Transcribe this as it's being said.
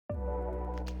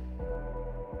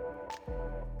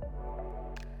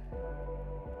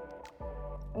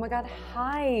my God,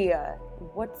 hi,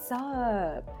 what's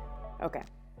up? Okay,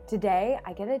 today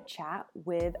I get to chat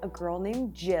with a girl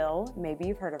named Jill. Maybe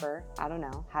you've heard of her, I don't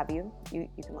know, have you? You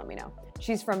can let me know.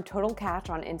 She's from Total Catch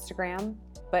on Instagram,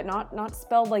 but not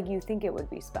spelled like you think it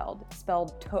would be spelled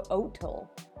Toatal,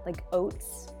 like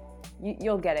oats.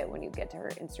 You'll get it when you get to her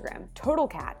Instagram. Total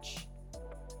Catch.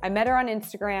 I met her on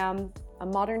Instagram, a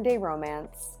modern day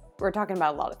romance. We're talking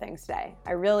about a lot of things today.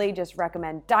 I really just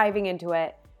recommend diving into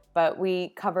it. But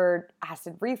we covered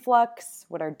acid reflux,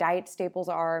 what our diet staples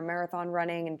are, marathon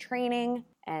running and training,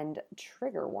 and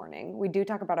trigger warning. We do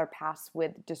talk about our past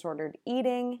with disordered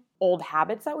eating, old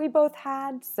habits that we both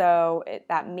had, so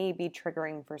that may be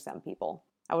triggering for some people.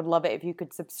 I would love it if you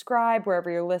could subscribe wherever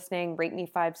you're listening, rate me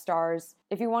 5 stars.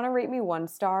 If you want to rate me 1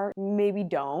 star, maybe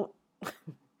don't.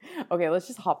 Okay, let's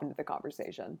just hop into the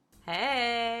conversation.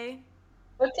 Hey!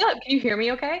 What's up? Can you hear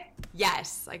me okay?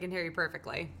 Yes, I can hear you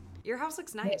perfectly. Your house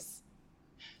looks nice.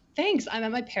 Thanks. I'm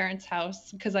at my parents'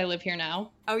 house because I live here now.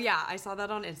 Oh yeah, I saw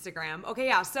that on Instagram. Okay,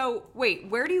 yeah, so wait,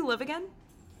 where do you live again?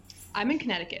 I'm in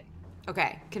Connecticut.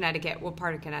 Okay, Connecticut. What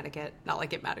part of Connecticut? Not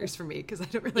like it matters for me because I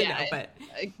don't really know, but...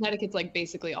 Connecticut's like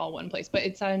basically all one place, but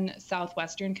it's in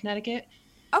southwestern Connecticut.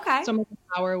 Okay. So I'm like an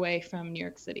hour away from New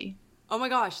York City. Oh my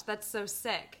gosh, that's so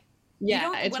sick.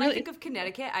 Yeah, when I think of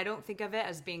Connecticut, I don't think of it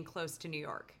as being close to New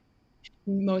York.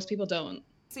 Most people don't.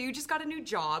 So you just got a new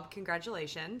job.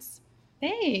 Congratulations.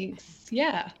 Thanks.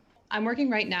 Yeah. I'm working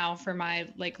right now for my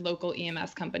local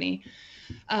EMS company.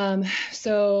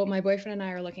 So my boyfriend and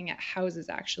I are looking at houses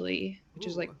actually, which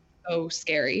is so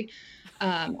scary.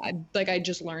 I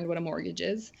just learned what a mortgage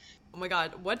is. Oh my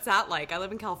God. What's that like? I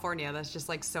live in California. That's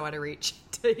just so out of reach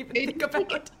to even think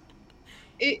about.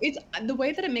 It's the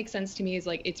way that it makes sense to me is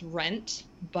it's rent,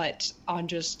 but on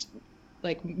just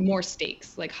more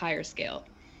stakes, higher scale.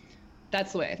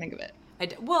 That's the way I think of it.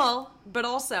 But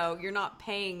also you're not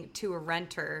paying to a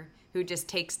renter who just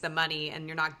takes the money and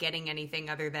you're not getting anything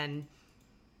other than,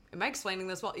 am I explaining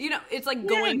this well? It's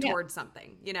going towards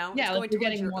something, Yeah, it's going you're towards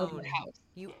getting your more own. of your house.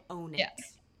 You own it. Yeah.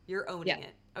 You're owning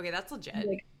it. Okay, that's legit.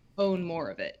 You, own more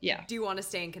of it, yeah. Do you want to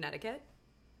stay in Connecticut?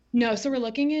 No, so we're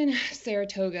looking in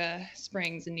Saratoga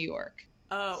Springs in New York.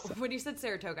 Oh, so. When you said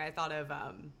Saratoga, I thought of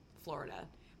Florida.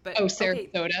 But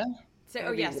Sarasota? Okay.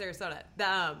 Sarasota.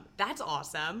 That's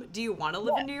awesome. Do you want to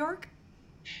live in New York?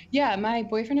 Yeah, my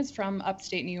boyfriend is from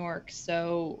upstate New York,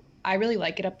 so I really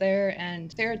like it up there,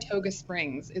 and Saratoga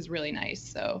Springs is really nice.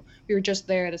 So we were just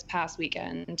there this past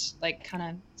weekend,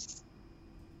 kind of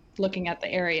looking at the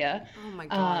area. Oh my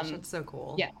gosh, that's so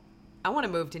cool. Yeah. I want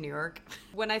to move to New York.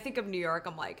 When I think of New York,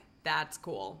 I'm like, that's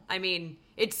cool. I mean,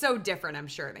 it's so different, I'm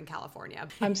sure, than California.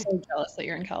 I'm so jealous that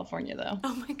you're in California, though.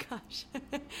 Oh my gosh.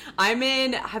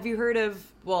 Have you heard of,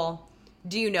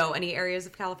 do you know any areas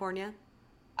of California?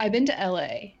 I've been to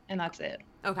LA, and that's it.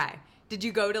 Okay. Did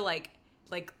you go to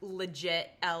legit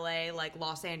LA,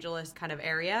 Los Angeles kind of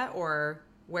area, or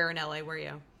where in LA were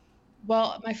you?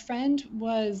 Well, my friend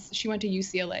she went to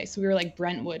UCLA, so we were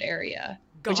Brentwood area,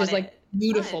 which is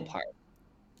beautiful part.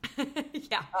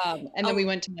 Yeah. And then we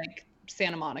went to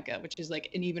Santa Monica, which is an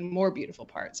even more beautiful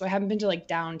part. So I haven't been to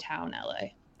downtown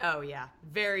LA. Oh yeah,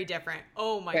 very different.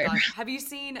 Oh my gosh. Have you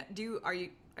seen? Are you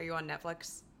on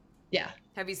Netflix? Yeah.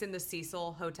 Have you seen the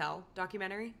Cecil Hotel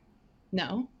documentary?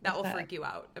 No. That will freak you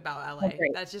out about LA. Oh,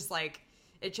 that's just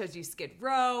it shows you Skid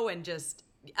Row and just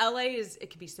LA it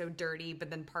can be so dirty, but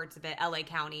then parts of it, LA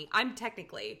County. I'm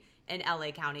technically in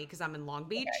LA County because I'm in Long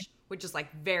Beach, which is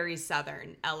very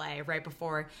southern LA, right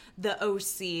before the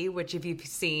OC, which if you've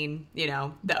seen, the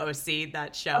OC,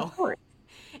 that show. Of course.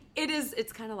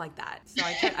 It's kind of like that. So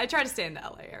I try to stay in the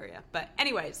LA area. But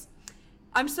anyways,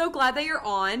 I'm so glad that you're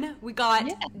on. We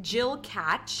got Jill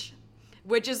Catch,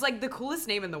 which is the coolest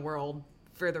name in the world,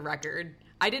 for the record.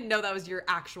 I didn't know that was your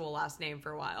actual last name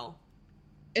for a while.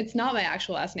 It's not my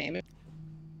actual last name.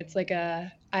 It's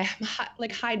I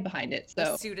hide behind it.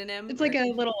 So a pseudonym? It's a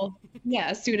little,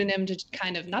 a pseudonym to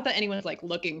kind of, not that anyone's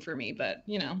looking for me, but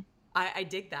I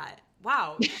dig that.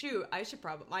 Wow. Shoot. I should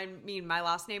probably, my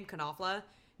last name, Knopfler,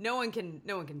 no one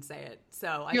can say it.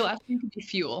 So your last name could be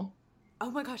Fuel.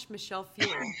 Oh my gosh, Michelle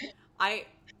Fuel.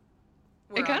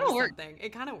 It kind of works.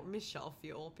 It kind of, Michelle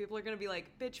Fuel. People are going to be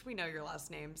like, bitch, we know your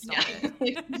last name. Stop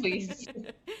it. Please.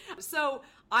 So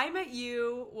I met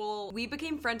you, we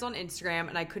became friends on Instagram,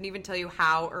 and I couldn't even tell you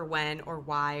how or when or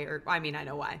why, I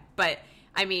know why. But,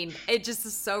 it just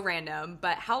is so random.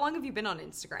 But how long have you been on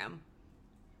Instagram?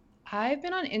 I've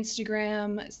been on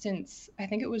Instagram since, I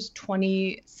think it was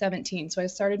 2017. So I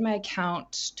started my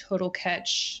account, Total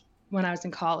Catch, when I was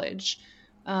in college.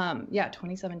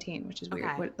 2017, which is weird.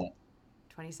 Okay.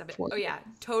 27. Oh yeah,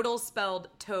 total spelled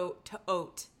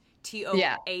toat.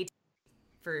 Toat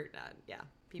for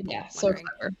people Yeah, wondering. so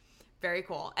clever. Very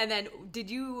cool. And then did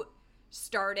you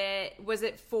start it, was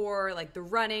it for like the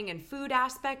running and food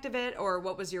aspect of it, or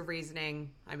what was your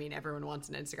reasoning? I mean, everyone wants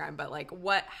an Instagram, but like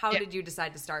how did you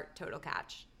decide to start Total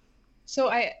Catch? So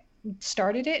I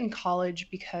started it in college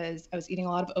because I was eating a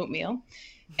lot of oatmeal,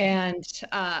 and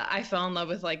I fell in love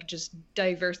with like just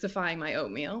diversifying my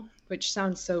oatmeal, which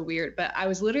sounds so weird, but I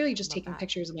was literally just taking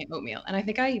pictures of my oatmeal, and I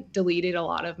think I deleted a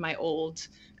lot of my old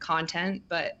content,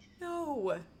 but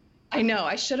no, I know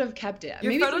I should have kept it.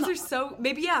 Your photos are so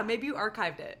maybe you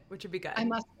archived it, which would be good. I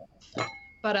must have.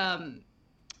 But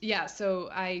yeah, so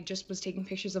I just was taking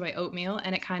pictures of my oatmeal,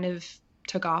 and it kind of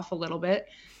took off a little bit.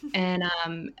 And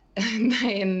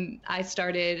and I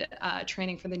started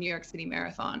training for the New York City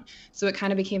Marathon. So it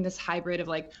kind of became this hybrid of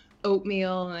like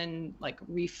oatmeal and like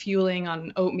refueling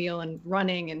on oatmeal and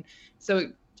running. And so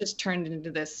it just turned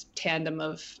into this tandem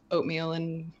of oatmeal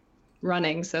and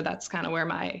running. So that's kind of where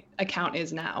my account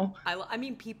is now. I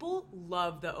mean, people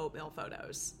love the oatmeal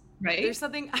photos. Right. There's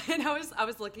something, and I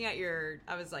was looking at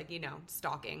I was like,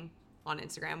 stalking on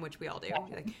Instagram, which we all do.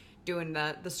 Like, doing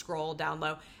the scroll down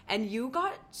low, and you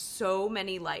got so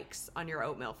many likes on your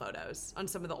oatmeal photos on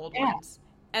some of the old ones,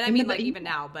 and I mean like even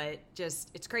now, but just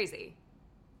it's crazy.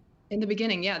 In the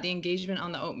beginning, the engagement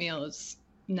on the oatmeal is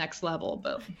next level.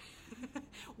 But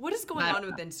what is going on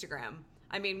with Instagram?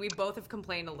 I mean, we both have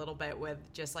complained a little bit with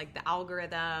just like the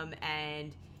algorithm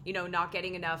and not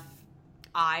getting enough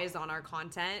eyes on our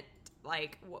content.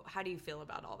 Like, how do you feel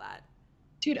about all that?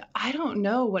 Dude, I don't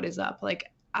know what is up. Like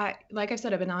I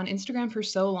said, I've been on Instagram for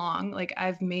so long. Like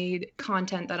I've made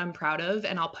content that I'm proud of,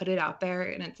 and I'll put it out there,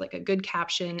 and it's like a good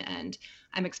caption, and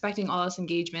I'm expecting all this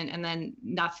engagement, and then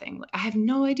nothing. Like, I have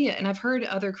no idea. And I've heard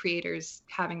other creators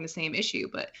having the same issue,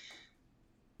 but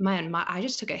man, I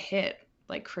just took a hit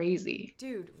like crazy.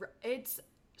 Dude, it's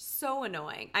so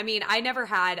annoying. I mean, I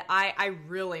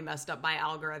really messed up my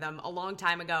algorithm a long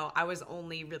time ago. I was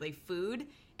only really food.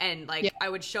 And like I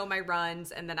would show my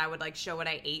runs, and then I would like show what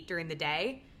I ate during the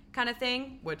day kind of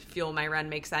thing. Would fuel my run,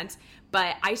 make sense.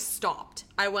 But I stopped.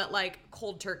 I went like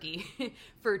cold turkey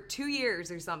for 2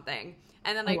 years or something.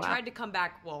 And then I tried to come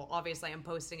back. Well, obviously I'm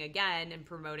posting again and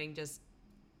promoting just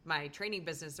my training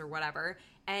business or whatever.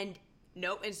 And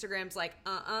nope, Instagram's like,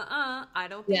 I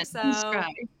don't think so.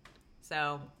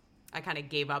 So I kind of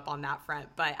gave up on that front.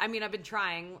 But I mean, I've been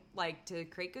trying like to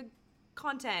create good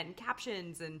content and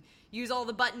captions and use all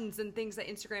the buttons and things that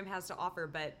Instagram has to offer,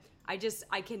 but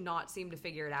I cannot seem to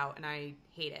figure it out, and I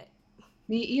hate it.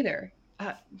 Me either.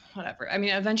 Whatever. I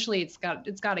mean, eventually it's got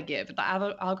to give.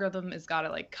 The algorithm has got to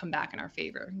like come back in our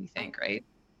favor, you think, right?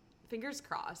 Fingers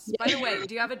crossed. By the way,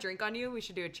 do you have a drink on you? We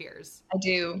should do a cheers. I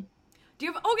do. Do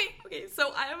you have okay,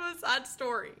 so I have a sad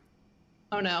story.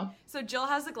 Oh no. So Jill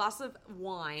has a glass of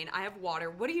wine. I have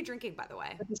water. What are you drinking, by the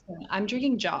way? I'm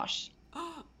drinking Josh.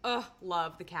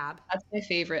 Love the cab. That's my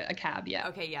favorite, a cab, yeah.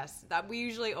 Okay, yes. That we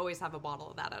usually always have a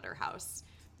bottle of that at our house.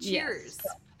 Cheers.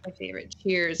 Yes, my favorite.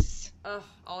 Cheers.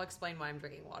 I'll explain why I'm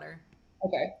drinking water.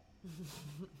 Okay.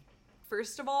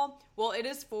 First of all, well, it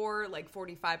is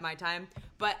 4:45 my time,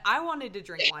 but I wanted to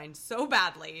drink wine so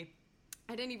badly.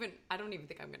 I don't even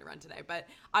think I'm going to run today, but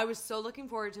I was so looking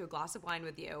forward to a glass of wine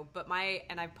with you. But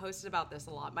and I've posted about this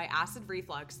a lot, my acid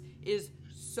reflux is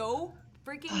so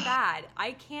freaking bad.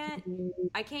 I can't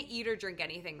eat or drink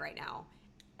anything right now,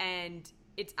 and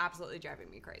it's absolutely driving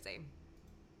me crazy.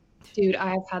 Dude, I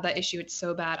have had that issue. It's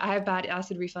so bad. I have bad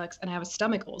acid reflux, and I have a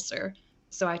stomach ulcer,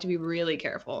 so I have to be really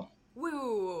careful.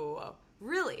 Woo,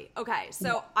 really? Okay,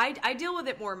 so I deal with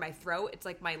it more in my throat. It's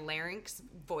like my larynx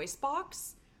voice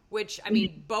box, which I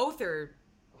mean both are.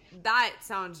 That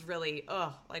sounds really,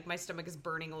 like my stomach is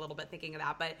burning a little bit thinking of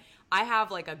that. But I have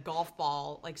like a golf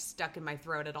ball like stuck in my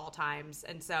throat at all times.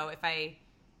 And so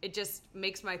it just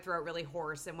makes my throat really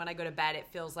hoarse. And when I go to bed, it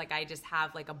feels like I just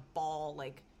have like a ball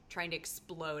like trying to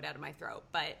explode out of my throat.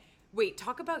 But wait,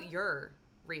 talk about your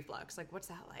reflux. Like, what's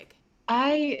that like?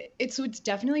 It's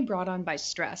definitely brought on by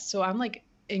stress. So I'm like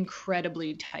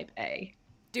incredibly type A.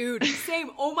 Dude,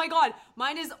 same. Oh my God.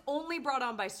 Mine is only brought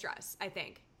on by stress, I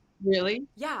think. Really?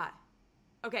 Yeah.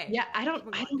 Okay. Yeah, I don't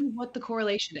know what the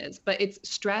correlation is, but it's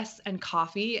stress and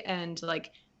coffee and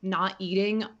like not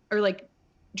eating or like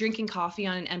drinking coffee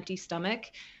on an empty stomach.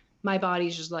 My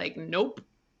body's just like, nope.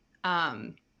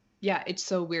 Yeah, it's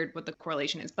so weird what the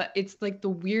correlation is, but it's like the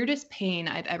weirdest pain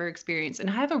I've ever experienced. And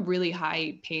I have a really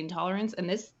high pain tolerance, and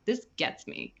this gets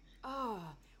me. Oh,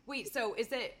 wait, so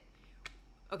is it,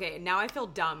 okay, now I feel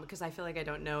dumb because I feel like I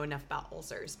don't know enough about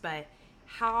ulcers, but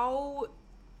how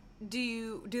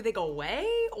do they go away,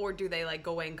 or do they like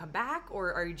go away and come back,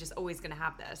 or are you just always going to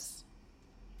have this?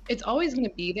 It's always going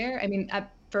to be there. I mean,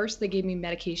 at first they gave me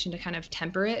medication to kind of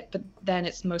temper it, but then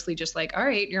it's mostly just like, all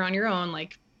right, you're on your own,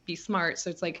 like be smart. So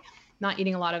it's like not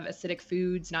eating a lot of acidic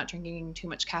foods, not drinking too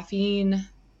much caffeine,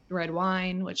 red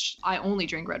wine, which I only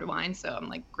drink red wine. So I'm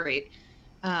like, great.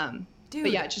 Dude.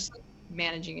 But yeah, just like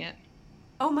managing it.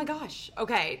 Oh my gosh.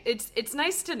 Okay. It's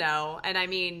nice to know. And I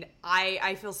mean,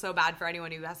 I feel so bad for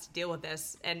anyone who has to deal with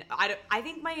this. And I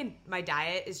think my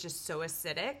diet is just so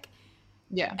acidic.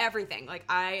 Yeah. Everything. Like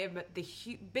I am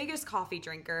the biggest coffee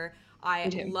drinker.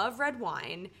 I love red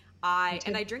wine.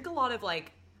 And I drink a lot of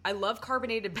like, I love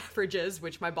carbonated beverages,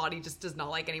 which my body just does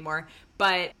not like anymore.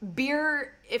 But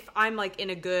beer, if I'm like in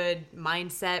a good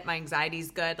mindset, my anxiety's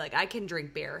good, like I can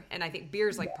drink beer. And I think beer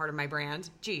is like part of my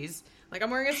brand. Jeez. Like I'm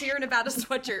wearing a Sierra Nevada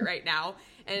sweatshirt right now.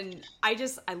 And I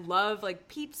love like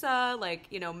pizza, like,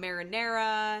 you know,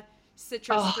 marinara,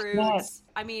 citrus fruits. Yes.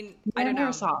 I mean, I don't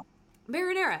know. Sauce.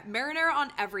 Marinara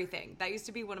on everything. That used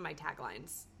to be one of my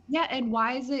taglines. Yeah, and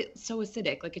why is it so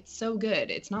acidic? Like it's so good.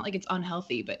 It's not like it's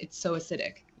unhealthy, but it's so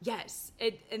acidic. Yes,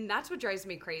 and that's what drives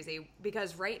me crazy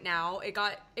because right now it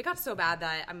got so bad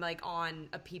that I'm like on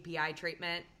a PPI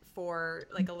treatment for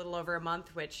like a little over a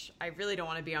month, which I really don't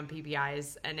want to be on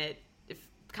PPIs, and it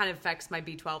kind of affects my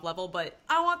B12 level, but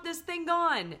I want this thing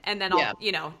gone, and then I'll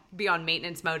you know be on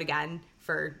maintenance mode again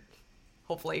for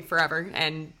hopefully forever,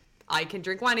 and I can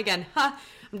drink wine again.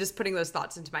 I'm just putting those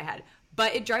thoughts into my head.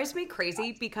 But it drives me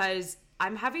crazy because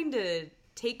I'm having to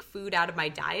take food out of my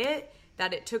diet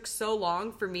that it took so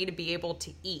long for me to be able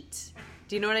to eat.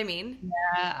 Do you know what I mean?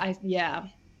 Yeah.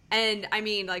 And I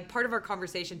mean, like part of our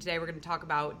conversation today, we're going to talk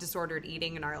about disordered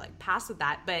eating and our like past with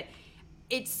that. But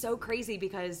it's so crazy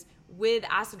because with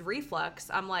acid reflux,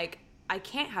 I'm like, I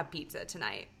can't have pizza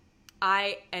tonight.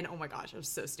 And oh my gosh, I was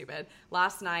so stupid.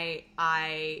 Last night,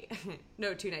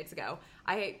 2 nights ago,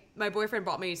 my boyfriend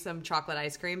bought me some chocolate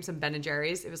ice cream, some Ben &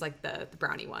 Jerry's. It was like the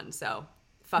brownie one, so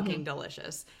fucking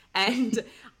delicious. And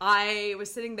I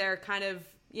was sitting there kind of,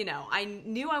 you know, I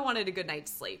knew I wanted a good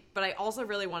night's sleep, but I also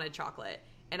really wanted chocolate.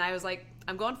 And I was like,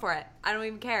 I'm going for it. I don't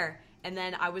even care. And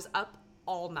then I was up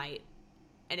all night.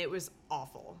 And it was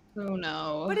awful. Oh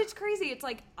no. But it's crazy. It's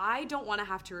like, I don't want to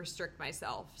have to restrict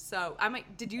myself. So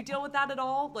did you deal with that at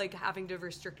all? Like having to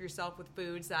restrict yourself with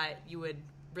foods that you would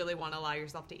really want to allow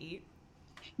yourself to eat?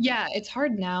 Yeah, it's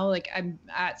hard now. Like I'm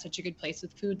at such a good place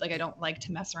with food. Like I don't like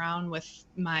to mess around with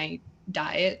my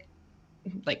diet,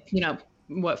 like, you know,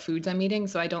 what foods I'm eating.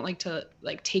 So I don't like to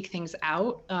like take things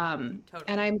out. Totally.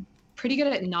 And I'm pretty good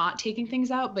at not taking things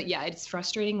out, but yeah, it's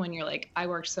frustrating when you're like, I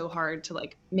worked so hard to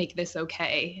like make this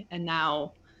okay, and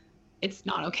now it's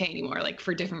not okay anymore, like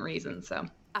for different reasons. So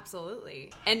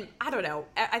absolutely. And I don't know,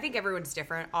 I think everyone's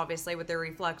different obviously with their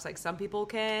reflux. Like some people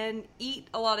can eat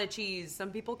a lot of cheese,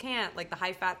 some people can't, like the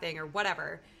high fat thing or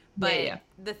whatever. But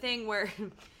the thing where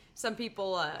some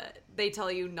people they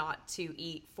tell you not to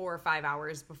eat 4 or 5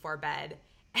 hours before bed,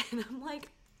 and I'm like,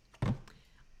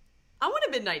 I want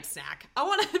a midnight snack. I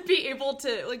want to be able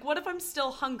to, like, what if I'm still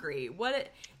hungry?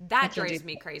 That drives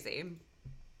me crazy.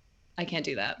 I can't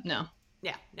do that. No.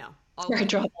 Yeah, no. I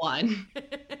draw the line.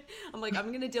 I'm like, I'm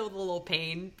going to deal with a little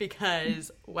pain because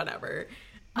whatever.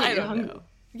 I don't know.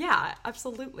 Yeah,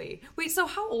 absolutely. Wait, so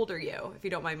how old are you, if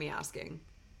you don't mind me asking?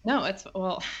 No,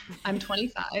 I'm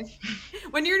 25.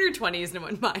 When you're in your 20s, no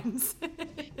one minds.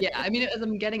 Yeah, I mean, as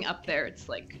I'm getting up there, it's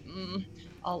like,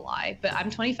 I'll lie. But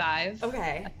I'm 25.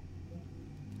 Okay.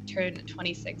 Turned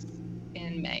 26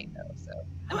 in May though, so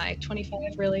am I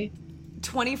 25 really?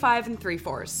 25 and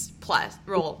 3/4 plus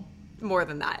roll more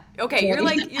than that. Okay, you're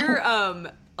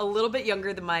a little bit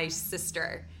younger than my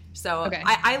sister, so okay.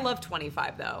 I love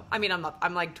 25 though. I mean,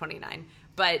 I'm like 29,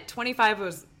 but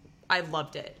 25 I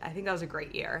loved it. I think that was a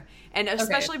great year, and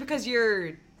especially because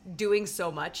you're doing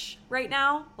so much right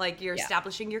now. Like you're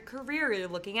establishing your career, you're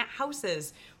looking at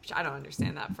houses, which I don't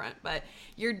understand that front, but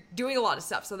you're doing a lot of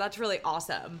stuff. So that's really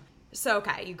awesome. So,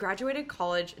 okay, you graduated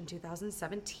college in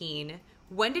 2017.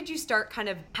 When did you start kind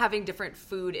of having different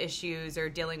food issues or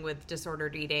dealing with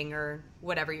disordered eating or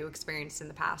whatever you experienced in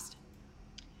the past?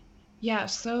 Yeah,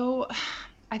 so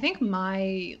I think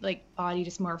my like body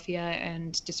dysmorphia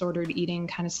and disordered eating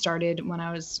kind of started when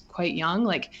I was quite young.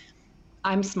 Like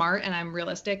I'm smart and I'm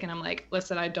realistic and I'm like,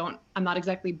 listen, I'm not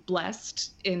exactly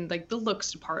blessed in like the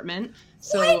looks department.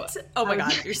 So what? Oh my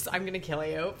God, I'm going to kill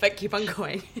you, but keep on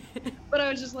going. But I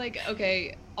was just like,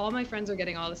 okay, all my friends are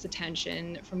getting all this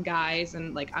attention from guys.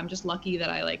 And like, I'm just lucky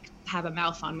that I like have a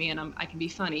mouth on me and I can be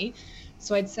funny.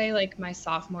 So I'd say like my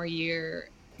sophomore year,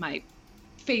 my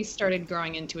face started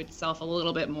growing into itself a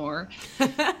little bit more.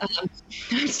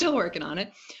 I'm still working on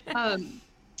it.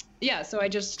 yeah, so I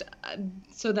just,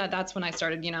 so that's when I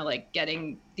started, you know, like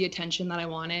getting the attention that I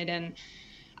wanted. And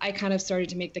I kind of started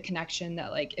to make the connection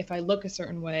that like, if I look a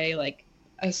certain way, like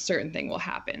a certain thing will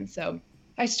happen. So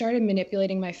I started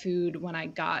manipulating my food when I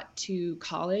got to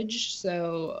college.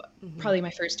 So probably my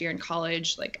first year in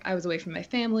college, like I was away from my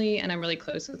family and I'm really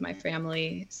close with my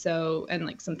family. So, and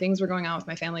like some things were going on with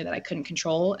my family that I couldn't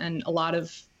control. And a lot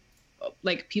of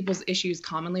like people's issues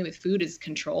commonly with food is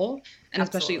control. And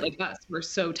especially like us, we're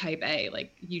so type A,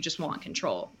 like you just want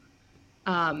control.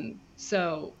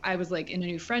 So I was like in a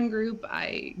new friend group.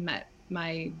 I met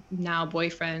my now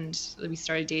boyfriend. We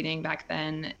started dating back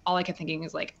then. All I kept thinking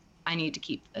is like, I need to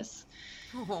keep this.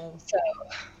 Oh. So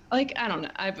like, I don't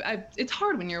know. It's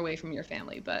hard when you're away from your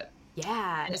family, but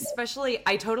yeah, especially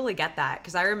I totally get that.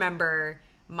 Cause I remember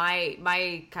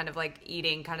my kind of like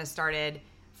eating kind of started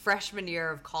freshman year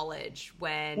of college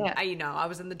when I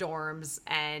was in the dorms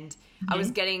and I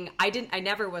was I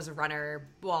never was a runner.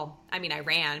 Well, I mean, I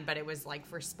ran, but it was like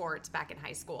for sports back in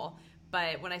high school.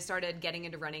 But when I started getting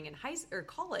into running in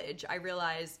college, I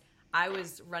realized I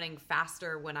was running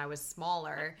faster when I was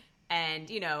smaller. And,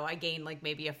 you know, I gained like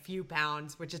maybe a few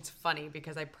pounds, which it's funny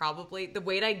because the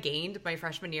weight I gained my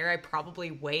freshman year, I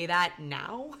probably weigh that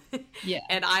now. Yeah.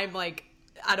 And I'm like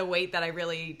at a weight that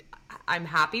I'm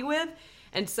happy with.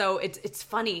 And so it's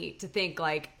funny to think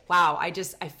like, wow, I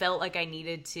felt like I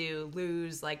needed to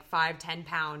lose like 5-10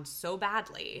 pounds so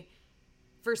badly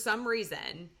for some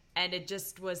reason. And it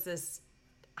just was this,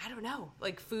 I don't know,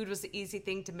 like food was the easy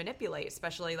thing to manipulate,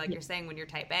 especially like you're saying when you're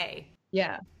type A.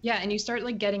 Yeah. Yeah. And you start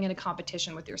like getting in a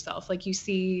competition with yourself. Like you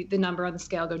see the number on the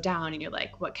scale go down and you're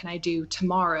like, what can I do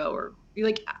tomorrow? Or you're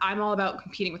like, I'm all about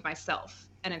competing with myself.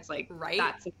 And it's like,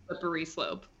 that's a slippery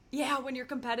slope. Yeah, when you're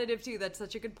competitive too, that's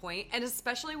such a good point. And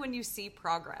especially when you see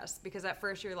progress, because at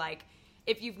first you're like,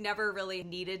 if you've never really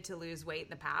needed to lose weight in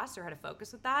the past or had to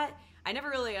focus with that, I never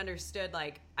really understood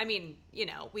like, I mean, you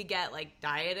know, we get like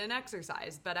diet and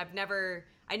exercise, but I never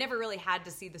really had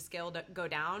to see the scale go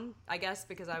down, I guess,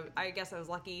 because I guess I was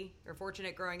lucky or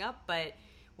fortunate growing up. But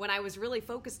when I was really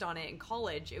focused on it in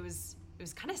college, it was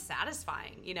kind of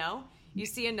satisfying, you know? You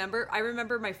see a number. I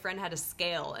remember my friend had a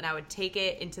scale and I would take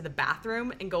it into the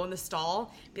bathroom and go in the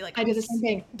stall, be like, I did the same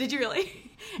thing. Did you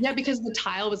really? Yeah, because the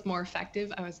tile was more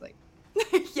effective. I was like,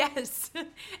 yes.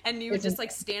 And you would just like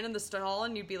stand in the stall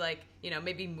and you'd be like, you know,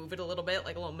 maybe move it a little bit,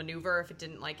 like a little maneuver if it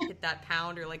didn't like hit that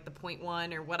pound or like the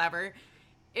 0.1 or whatever.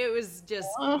 It was just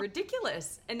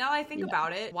ridiculous. And now I think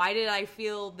about it, why did I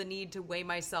feel the need to weigh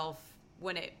myself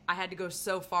when I had to go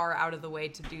so far out of the way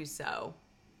to do so?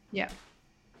 Yeah.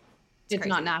 It's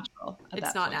not natural.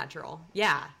 It's not natural.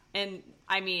 Yeah. And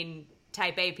I mean,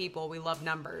 type A people, we love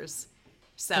numbers.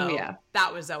 So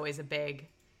that was always a big,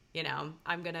 you know,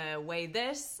 I'm going to weigh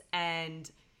this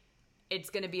and it's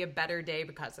going to be a better day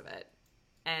because of it.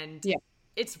 And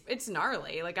it's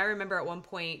gnarly. Like I remember at one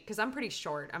point, cause I'm pretty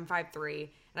short, I'm 5'3",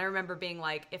 and I remember being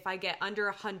like, if I get under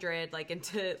 100, like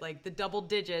into like the double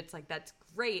digits, like that's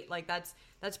great. Like that's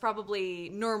probably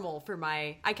normal for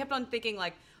I kept on thinking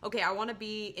like, okay, I want to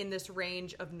be in this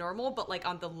range of normal, but like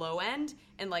on the low end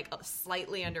and like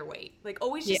slightly underweight, like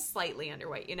always just slightly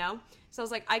underweight, you know? So I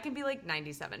was like, I can be like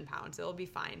 97 pounds. It'll be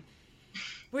fine,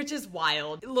 which is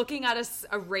wild. Looking at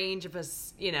a range of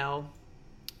us, you know,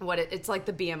 it's like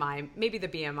the BMI, maybe the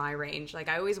BMI range. Like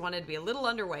I always wanted to be a little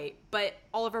underweight, but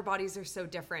all of our bodies are so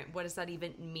different. What does that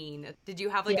even mean? Did you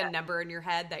have like a number in your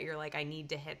head that you're like, I need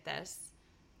to hit this?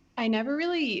 I never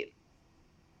really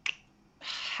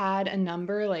had a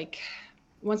number. Like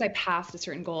once I passed a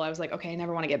certain goal, I was like, okay, I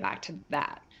never want to get back to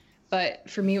that. But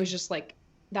for me, it was just like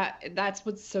that's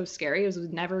what's so scary. It was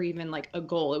never even like a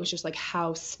goal. It was just like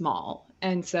how small.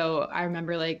 And so I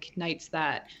remember like nights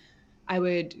that I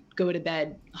would go to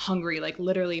bed hungry, like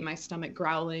literally my stomach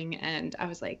growling. And I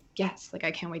was like, yes, like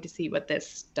I can't wait to see what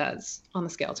this does on the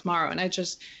scale tomorrow. And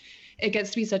it gets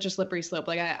to be such a slippery slope.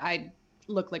 Like I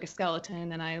looked like a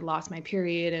skeleton and I lost my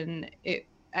period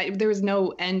and there was no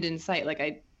end in sight. Like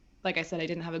I said, I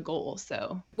didn't have a goal.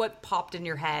 So what popped in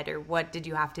your head or what did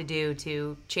you have to do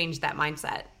to change that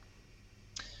mindset?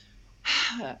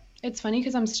 It's funny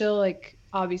because I'm still like,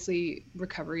 obviously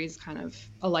recovery is kind of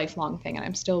a lifelong thing and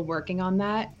I'm still working on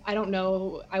that. I don't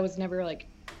know. I was never like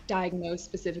diagnosed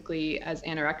specifically as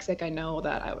anorexic. I know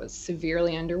that I was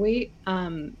severely underweight.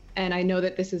 And I know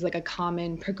that this is like a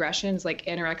common progression. It's like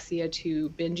anorexia to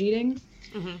binge eating.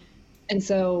 Mm-hmm. And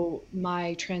so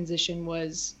my transition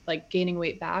was like gaining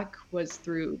weight back was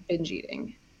through binge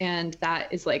eating. And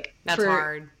that is like, that's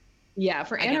hard. Yeah.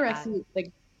 For anorexia,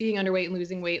 like being underweight and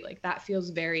losing weight, like that feels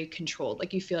very controlled.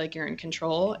 Like you feel like you're in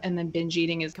control, and then binge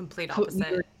eating is complete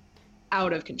opposite.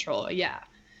 Out of control. Yeah.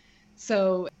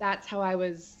 So that's how I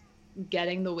was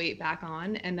getting the weight back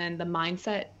on. And then the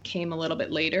mindset came a little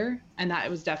bit later. And that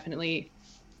was definitely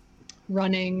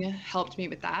running helped me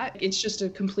with that. It's just a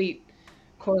complete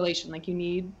correlation. Like you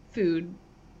need food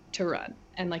to run.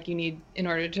 And like you need, in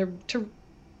order to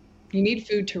you need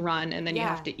food to run, and then you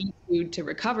have to eat food to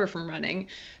recover from running.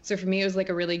 So for me, it was like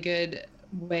a really good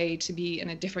way to be in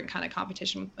a different kind of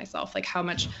competition with myself. Like how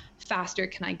much faster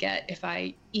can I get if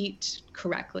I eat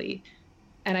correctly?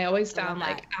 And I always found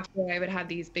like after I would have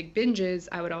these big binges,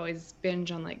 I would always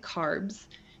binge on like carbs.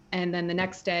 And then the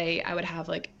next day I would have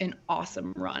like an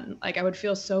awesome run. Like I would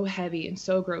feel so heavy and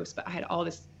so gross, but I had all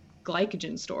this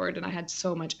glycogen stored and I had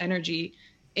so much energy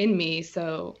in me.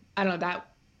 So I don't know,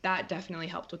 that definitely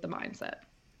helped with the mindset.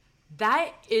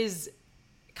 That is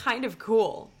kind of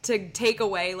cool to take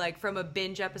away like from a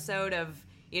binge episode of,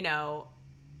 you know,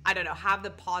 I don't know, have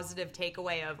the positive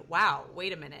takeaway of, wow,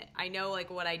 wait a minute. I know like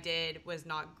what I did was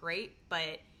not great,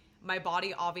 but my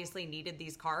body obviously needed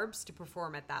these carbs to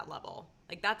perform at that level.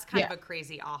 Like that's kind of a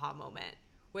crazy aha moment,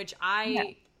 which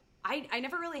I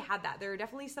never really had that. There are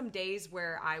definitely some days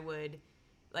where I would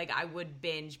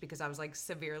binge because I was like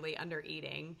severely under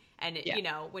eating. And you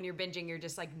know, when you're binging, you're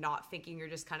just like not thinking, you're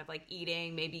just kind of like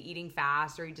eating, maybe eating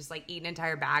fast, or you just like eat an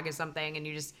entire bag of something and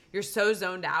you're so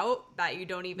zoned out that you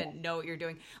don't even know what you're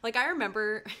doing. Like I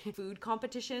remember food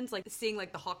competitions, like seeing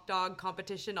like the hot dog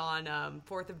competition on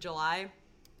 4th of July.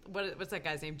 What's that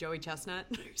guy's name? Joey Chestnut?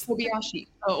 Kobayashi.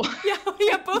 Oh.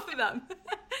 Yeah, both of them.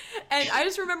 And I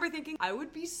just remember thinking I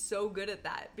would be so good at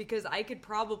that because I could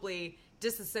probably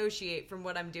disassociate from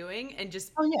what I'm doing and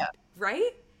just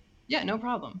right? Yeah, no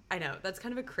problem. I know that's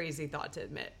kind of a crazy thought to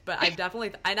admit, but I've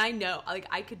definitely and I know like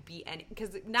I could be any,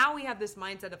 because now we have this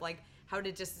mindset of like how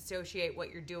to disassociate what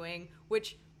you're doing,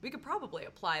 which we could probably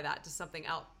apply that to something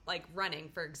else, like running,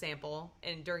 for example,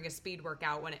 and during a speed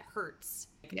workout when it hurts,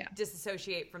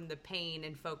 disassociate from the pain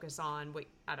and focus on what,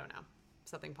 I don't know,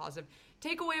 something positive.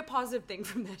 Take away a positive thing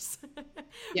from this.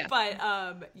 But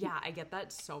I get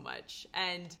that so much.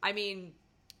 And I mean,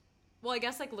 well, I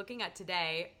guess like looking at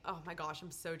today, oh my gosh, I'm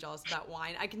so jealous of that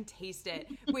wine. I can taste it.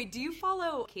 Wait, do you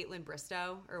follow Caitlin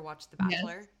Bristow or watch The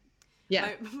Bachelor? Yes.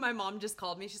 Yeah. My mom just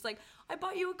called me. She's like, I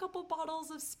bought you a couple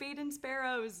bottles of Spade and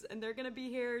Sparrows and they're going to be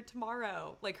here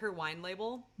tomorrow. Like her wine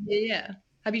label. Yeah.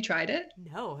 Have you tried it?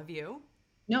 No. Have you?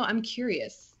 No, I'm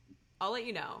curious. I'll let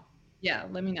you know. Yeah,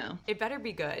 let me know. It better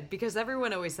be good because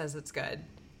everyone always says it's good.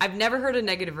 I've never heard a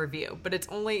negative review, but it's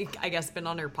only, I guess, been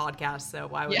on her podcast. So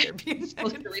why would there be a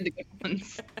supposed to read the good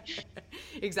ones.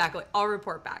 Exactly. I'll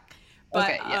report back.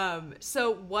 But,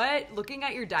 so looking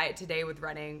at your diet today with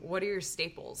running, what are your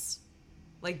staples?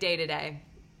 Like day to day?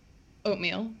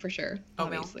 Oatmeal, for sure.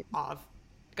 Oatmeal,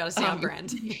 gotta stay on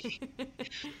brand.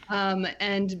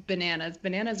 And bananas.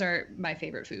 Bananas are my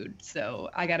favorite food, so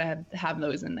I gotta have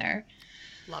those in there.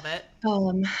 Love it.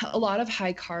 A lot of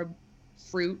high carb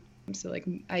fruit. So like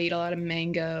I eat a lot of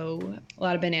mango, a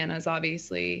lot of bananas,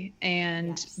 obviously,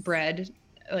 and bread.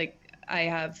 Like I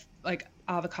have like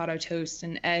avocado toast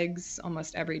and eggs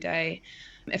almost every day.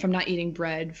 If I'm not eating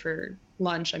bread for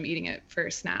lunch, I'm eating it for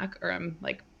a snack, or I'm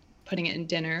like putting it in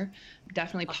dinner.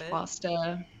 Definitely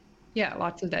pasta. Yeah,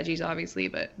 lots of veggies, obviously,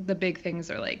 but the big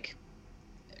things are like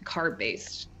carb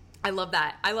based. I love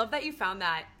that. I love that you found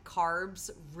that carbs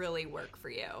really work for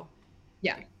you.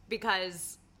 Yeah.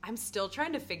 Because I'm still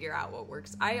trying to figure out what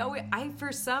works. I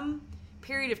for some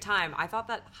period of time, I thought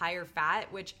that higher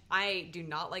fat, which I do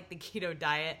not like the keto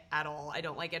diet at all. I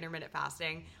don't like intermittent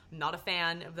fasting. I'm not a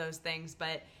fan of those things,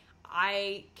 but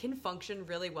I can function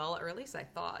really well, or at least I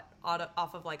thought,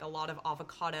 off of like a lot of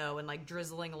avocado and like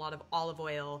drizzling a lot of olive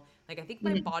oil. Like I think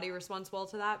my body responds well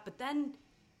to that. But then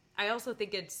I also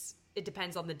think it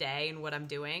depends on the day and what I'm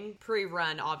doing.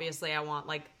 Pre-run, obviously, I want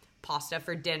like pasta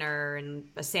for dinner and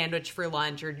a sandwich for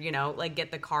lunch, or, you know, like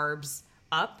get the carbs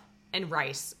up, and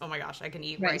rice. Oh my gosh, I can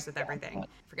eat rice with everything.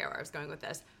 Forget where I was going with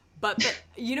this. But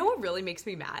you know what really makes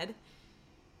me mad?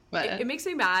 It makes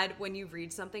me mad when you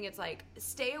read something, it's like,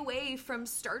 stay away from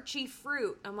starchy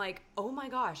fruit. I'm like, oh my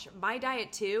gosh, my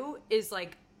diet too is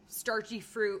like starchy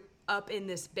fruit up in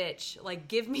this bitch. Like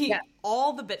give me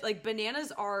all the like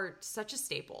bananas are such a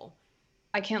staple.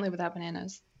 I can't live without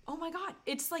bananas. Oh my God.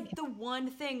 It's like the one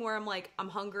thing where I'm like, I'm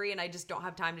hungry and I just don't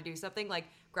have time to do something. Like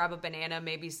grab a banana,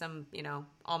 maybe some, you know,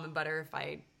 almond butter if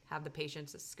I have the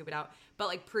patience to scoop it out. But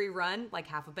like pre-run, like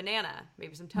half a banana,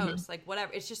 maybe some toast, like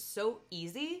whatever. It's just so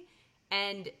easy,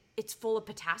 and it's full of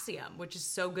potassium, which is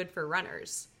so good for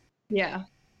runners. Yeah.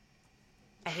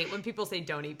 I hate when people say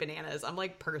don't eat bananas. I'm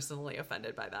like personally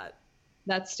offended by that.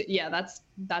 That's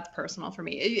personal for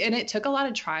me. And it took a lot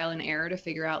of trial and error to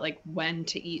figure out like when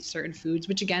to eat certain foods,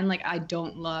 which again, like I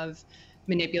don't love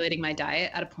manipulating my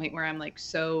diet at a point where I'm like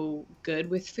so good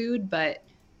with food, but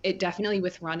it definitely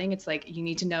with running, it's like you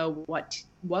need to know what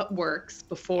works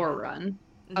before a run.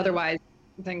 Otherwise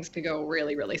things could go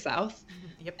really, really south.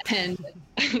 Yep. And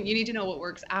you need to know what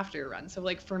works after a run. So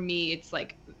like for me, it's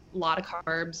like a lot of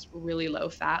carbs, really low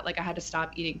fat. Like I had to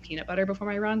stop eating peanut butter before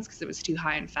my runs because it was too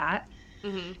high in fat.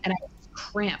 And I would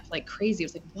cramp like crazy. I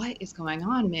was like, what is going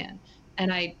on, man?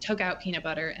 And I took out peanut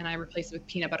butter and I replaced it with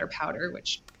peanut butter powder,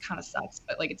 which kind of sucks,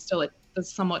 but like it's still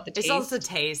somewhat the taste. It's also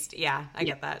taste. Yeah, I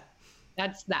get that.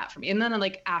 That's that for me. And then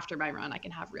like after my run, I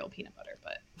can have real peanut butter,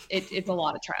 but it's a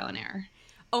lot of trial and error.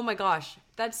 Oh my gosh.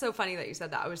 That's so funny that you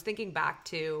said that. I was thinking back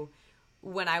to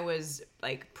when I was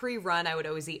like pre-run, I would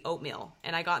always eat oatmeal.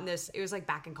 And I got in this, it was like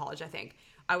back in college, I think.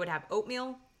 I would have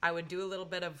oatmeal. I would do a little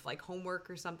bit of like homework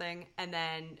or something. And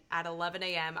then at 11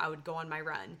 a.m., I would go on my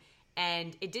run.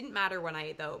 And it didn't matter when I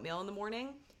ate the oatmeal in the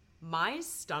morning. My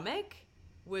stomach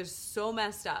was so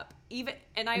messed up.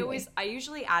 And I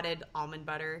usually added almond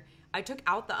butter. I took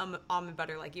out the almond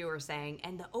butter like you were saying,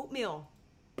 and the oatmeal,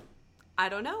 I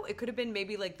don't know. It could have been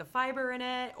maybe like the fiber in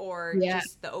it or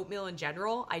just the oatmeal in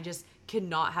general. I just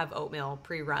cannot have oatmeal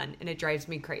pre-run, and it drives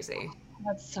me crazy.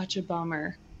 That's such a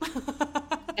bummer.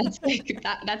 It's like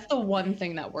that's the one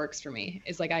thing that works for me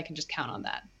is like I can just count on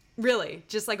that. Really?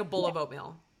 Just like a bowl of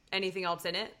oatmeal. Anything else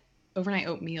in it? Overnight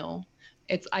oatmeal.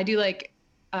 I do like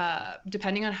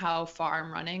depending on how far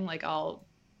I'm running, like I'll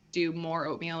do more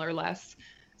oatmeal or less.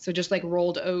 So just like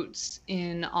rolled oats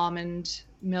in almond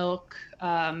milk,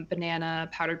 banana,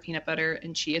 powdered peanut butter,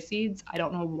 and chia seeds. I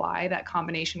don't know why that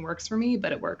combination works for me,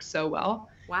 but it works so well.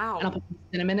 Wow. And I'll put some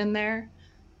cinnamon in there.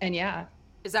 And yeah.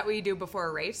 Is that what you do before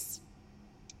a race?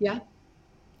 Yeah.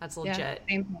 That's legit. Yeah,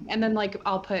 same thing. And then like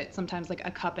I'll put sometimes like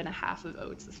a cup and a half of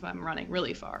oats if I'm running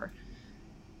really far.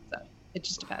 So it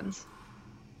just depends.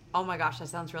 Oh my gosh, that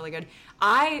sounds really good.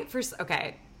 I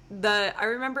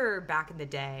remember back in the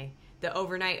day, the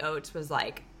overnight oats was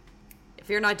like, if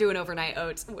you're not doing overnight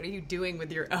oats, what are you doing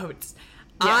with your oats?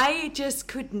 Yeah. I just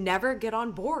could never get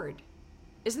on board.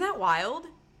 Isn't that wild?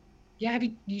 Yeah, have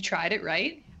you tried it,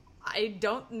 right? I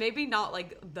don't, maybe not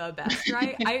like the best,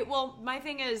 right? My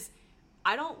thing is,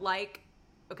 I don't like,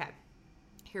 okay,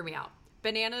 hear me out.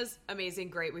 Bananas, amazing,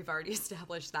 great, we've already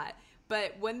established that.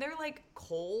 But when they're like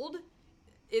cold,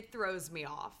 it throws me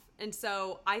off. And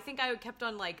so I think I kept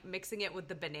on like mixing it with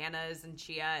the bananas and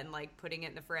chia and like putting it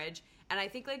in the fridge. And I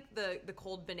think like the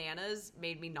cold bananas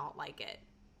made me not like it.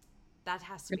 That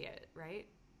has to be it, right?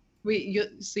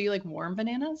 Wait, so you like warm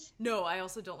bananas? No, I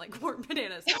also don't like warm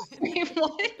bananas. Wait,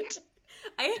 what?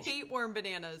 I hate warm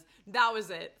bananas. That was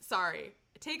it. Sorry.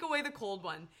 Take away the cold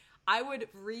one. I would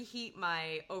reheat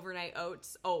my overnight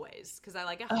oats always because I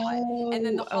like it hot. And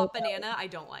then the hot banana I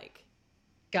don't like.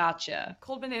 Gotcha.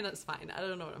 Cold banana is fine. I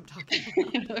don't know what I'm talking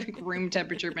about. Like room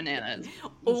temperature bananas.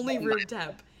 Only room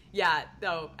temp. Yeah,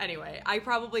 no, anyway, I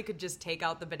probably could just take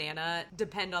out the banana,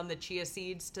 depend on the chia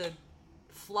seeds to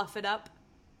fluff it up.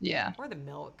 Yeah. Or the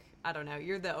milk. I don't know.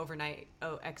 You're the overnight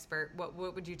expert. What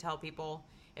would you tell people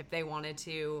if they wanted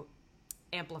to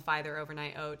amplify their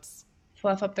overnight oats?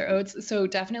 Fluff up their oats. So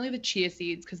definitely the chia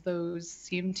seeds because those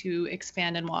seem to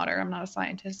expand in water. I'm not a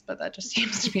scientist, but that just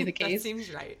seems to be the case. That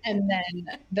seems right. And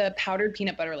then the powdered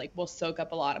peanut butter like will soak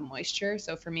up a lot of moisture.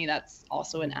 So for me, that's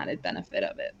also an added benefit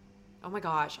of it. Oh my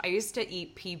gosh. I used to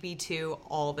eat PB2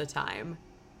 all the time.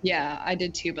 Yeah, I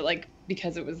did too. But like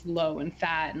because it was low in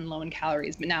fat and low in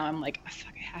calories. But now I'm like, oh,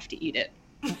 fuck, I have to eat it.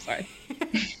 I'm sorry.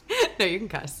 No, you can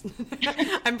cuss.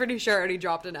 I'm pretty sure I already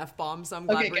dropped an F-bomb, so I'm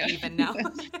glad we're even now.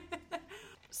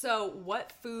 So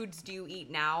what foods do you eat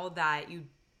now that you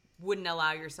wouldn't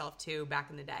allow yourself to back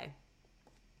in the day?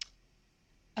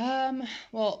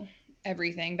 Well,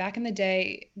 everything. Back in the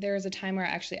day, there was a time where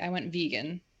I went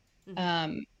vegan.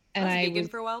 And I was vegan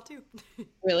for a while too.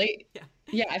 Really? Yeah.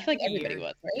 Yeah, I feel like everybody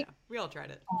was, right? Yeah, we all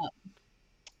tried it.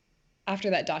 After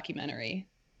that documentary.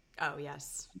 Oh,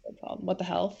 yes. What the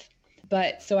Health?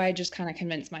 But so I just kind of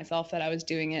convinced myself that I was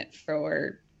doing it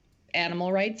for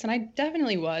animal rights, and I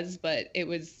definitely was, but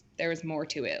there was more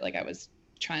to it. Like I was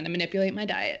trying to manipulate my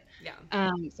diet.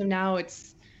 Yeah. So now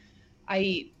I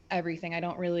eat everything. I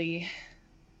don't really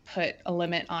put a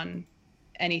limit on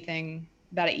anything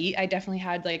that I eat. I definitely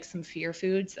had like some fear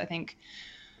foods. I think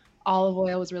olive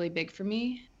oil was really big for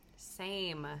me.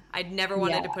 Same. I'd never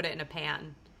wanted to put it in a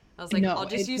pan. I was like, no, I'll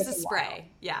just use the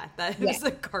spray. Yeah, that was a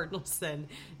cardinal sin.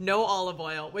 No olive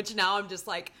oil, which now I'm just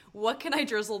like, what can I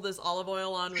drizzle this olive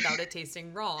oil on without it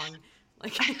tasting wrong?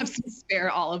 Like I have some spare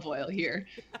olive oil here.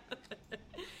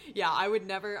 Yeah, I would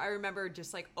never. I remember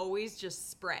just like always just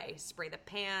spray the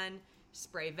pan,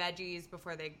 spray veggies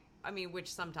before they. I mean,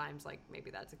 which sometimes like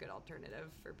maybe that's a good alternative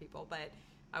for people, but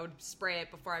I would spray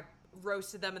it before I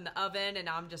roasted them in the oven, and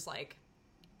now I'm just like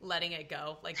letting it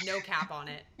go, like no cap on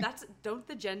it. Don't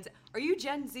the Gen Z? Are you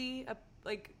Gen Z?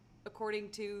 Like according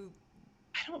to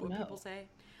I don't what know. people say.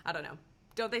 I don't know.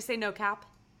 Don't they say no cap?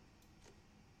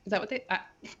 Is that what they?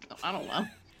 I don't know.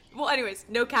 Well, anyways,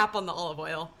 no cap on the olive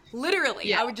oil. Literally,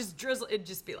 Yeah. I would just drizzle. It'd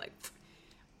just be like,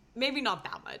 maybe not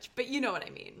that much, but you know what I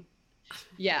mean.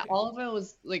 Yeah, olive oil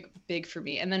was like big for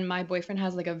me. And then my boyfriend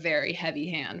has like a very heavy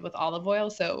hand with olive oil.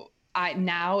 So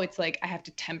now it's like I have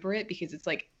to temper it because it's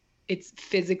like it's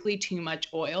physically too much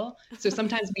oil. So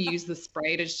sometimes we use the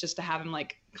spray just to have him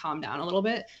like calm down a little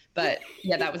bit. But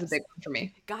yeah, that was a big one for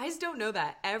me. Guys don't know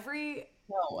that.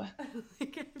 No.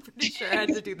 Like, I'm pretty sure I had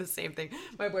to do the same thing.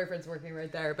 My boyfriend's working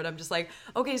right there, but I'm just like,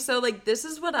 okay, so like this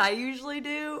is what I usually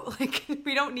do. Like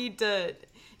we don't need to.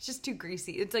 It's just too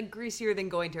greasy. It's like greasier than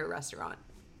going to a restaurant.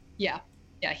 Yeah.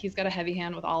 Yeah, he's got a heavy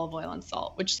hand with olive oil and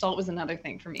salt, which salt was another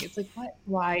thing for me. It's like, what?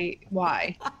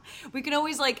 Why? We can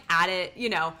always like add it, you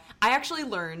know. I actually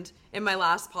learned in my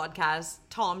last podcast,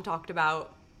 Tom talked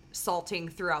about salting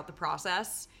throughout the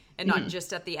process and not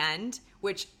just at the end,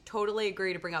 which totally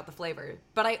agree to bring out the flavor.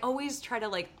 But I always try to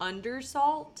like under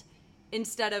salt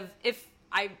instead of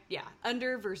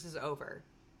under versus over.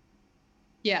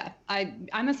 Yeah,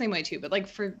 I'm the same way too. But like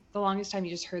for the longest time,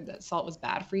 you just heard that salt was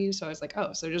bad for you. So I was like,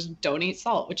 oh, so just don't eat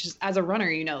salt, which is as a runner,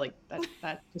 you know, like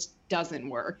that just doesn't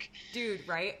work. Dude,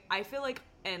 right? I feel like,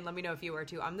 and let me know if you are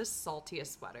too, I'm the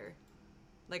saltiest sweater.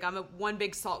 Like I'm one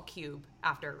big salt cube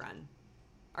after a run.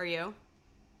 Are you?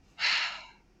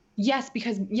 Yes,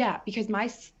 because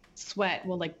my sweat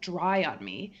will like dry on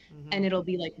me and it'll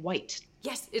be like white.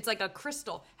 Yes, it's like a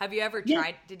crystal. Have you ever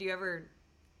tried? Did you ever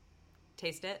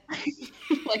taste it?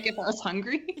 Like if I was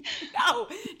hungry? No,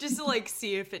 just to like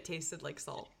see if it tasted like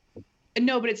salt.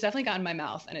 No, but it's definitely got in my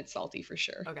mouth and it's salty for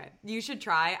sure. Okay, you should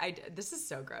try. This is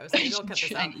so gross. Maybe I'll cut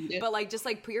this out. But like, just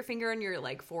like put your finger on your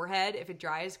like forehead if it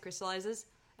dries, crystallizes,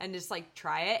 and just like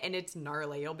try it, and it's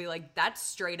gnarly. You'll be like, that's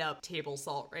straight up table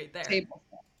salt right there. Table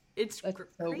salt. It's so crazy.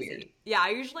 Weird. Yeah, I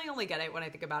usually only get it when I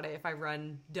think about it if I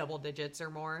run double digits or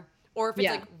more, or if it's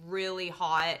like really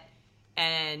hot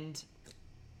and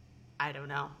I don't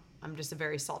know. I'm just a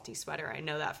very salty sweater. I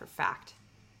know that for fact.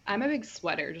 I'm a big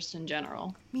sweater just in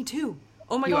general. Me too.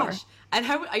 Oh my gosh. And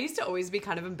I used to always be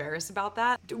kind of embarrassed about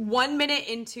that. 1 minute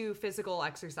into physical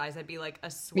exercise, I'd be like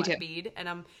a sweat bead. And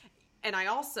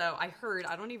I heard,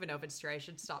 I don't even know if it's true, I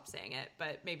should stop saying it,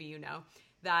 but maybe you know,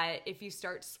 that if you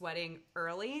start sweating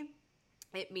early,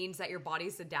 it means that your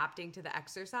body's adapting to the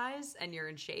exercise and you're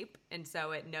in shape. And so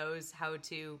it knows how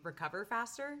to recover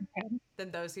faster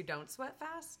than those who don't sweat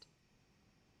fast.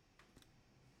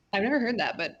 I've never heard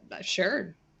that, but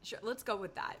sure. Sure, let's go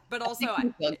with that. But also,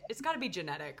 it's got to be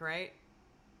genetic, right?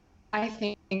 I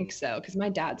think so, because my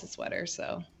dad's a sweater,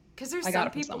 so because there's I some got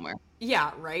it people from somewhere.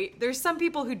 Yeah, right. There's some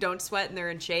people who don't sweat and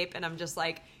they're in shape, and I'm just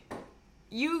like,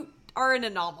 you are an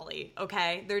anomaly,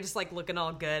 okay? They're just like looking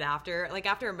all good after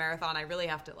a marathon. I really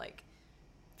have to like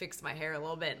fix my hair a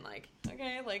little bit and like,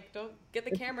 okay, like don't get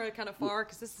the camera kind of far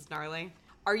because this is gnarly.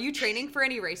 Are you training for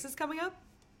any races coming up?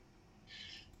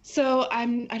 So I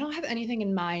don't have anything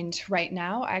in mind right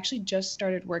now. I actually just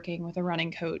started working with a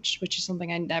running coach, which is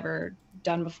something I'd never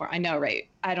done before. I know, right?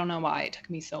 I don't know why it took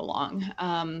me so long.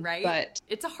 Right? But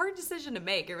it's a hard decision to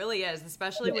make. It really is,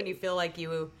 especially when you feel like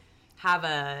you have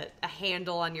a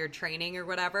handle on your training or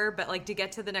whatever. But like to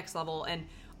get to the next level, and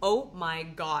oh my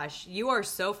gosh, you are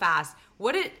so fast.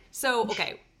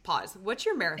 Okay, pause. What's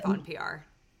your marathon PR?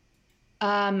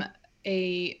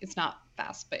 It's not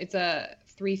fast, but it's a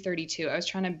 3:32. I was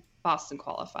trying to Boston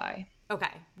qualify. Okay.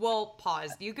 Well,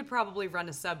 pause. You could probably run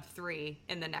a sub 3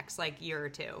 in the next like year or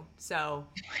two. So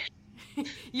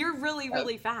you're really,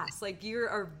 really fast. Like you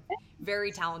are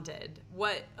very talented.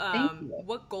 What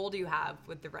goal do you have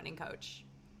with the running coach?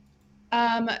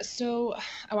 So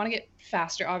I want to get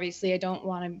faster. Obviously, I don't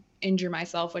want to injure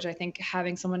myself, which I think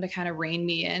having someone to kind of rein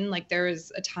me in, like there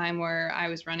was a time where I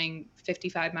was running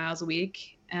 55 miles a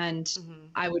week and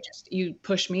I would you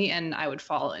push me and I would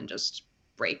fall and just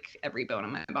break every bone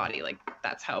in my body. Like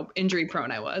that's how injury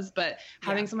prone I was, but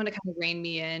having someone to kind of rein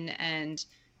me in and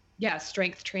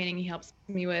strength training he helps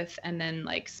me with, and then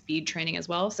like speed training as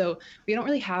well. So we don't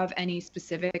really have any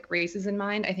specific races in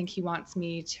mind. I think he wants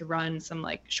me to run some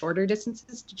like shorter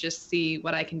distances to just see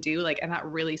what I can do. Like, and that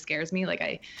really scares me.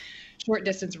 Short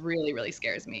distance really, really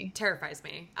scares me. Terrifies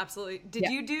me. Absolutely. Did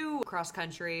you do cross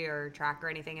country or track or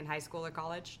anything in high school or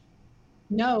college?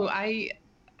 No, I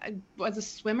I was a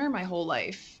swimmer my whole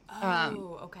life.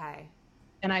 Oh, okay.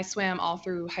 And I swam all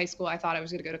through high school. I thought I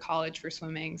was going to go to college for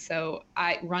swimming. So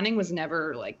running was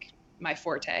never like my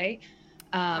forte.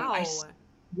 Wow.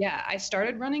 I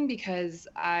started running because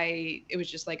it was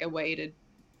just like a way to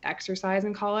exercise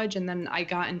in college. And then I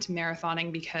got into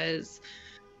marathoning because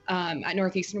at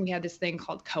Northeastern, we had this thing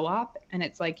called co-op. And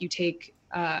it's like you take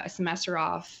a semester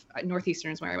off.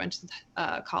 Northeastern is where I went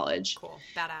to college. Cool.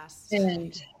 Badass.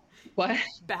 And what?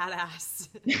 Badass.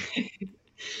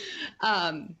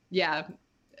 Yeah.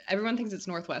 Everyone thinks it's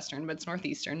Northwestern, but it's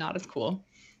Northeastern, not as cool.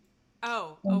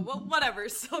 Oh, well, whatever.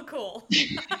 Still cool.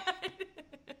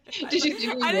 I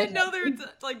didn't know there was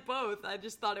like both. I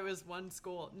just thought it was one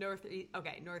school.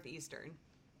 Northeastern.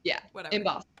 Yeah, whatever. In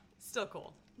Boston. Still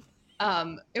cool.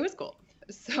 It was cool.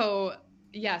 So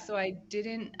I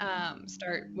didn't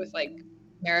start with like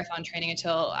marathon training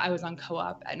until I was on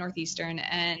co-op at Northeastern,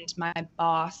 and my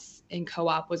boss in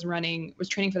co-op was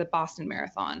training for the Boston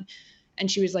Marathon, and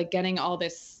she was like getting all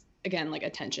this again like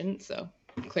attention. So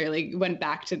clearly went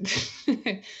back to.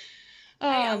 Hey,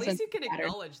 at least you can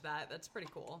acknowledge that. That's pretty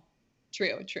cool.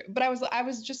 True. But I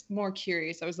was just more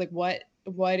curious. I was like, what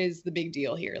is the big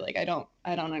deal here? Like, I don't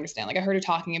understand. Like, I heard her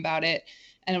talking about it,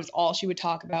 and it was all she would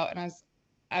talk about, and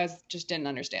I just didn't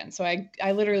understand. So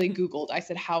I literally Googled. I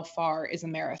said, how far is a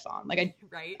marathon? Like,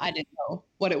 I didn't know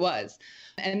what it was,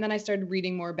 and then I started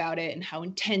reading more about it and how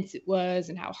intense it was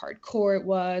and how hardcore it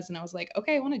was, and I was like,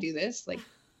 okay, I want to do this. Like,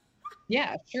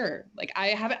 yeah, sure. Like,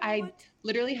 I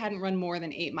literally hadn't run more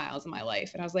than 8 miles in my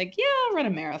life, and I was like, yeah, I'll run a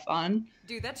marathon.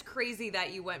 Dude, that's crazy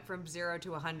that you went from 0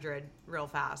 to 100 real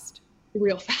fast.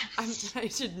 I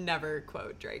should never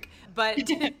quote Drake. But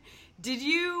did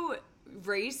you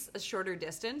race a shorter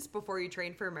distance before you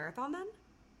trained for a marathon then?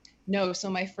 No. So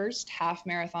my first half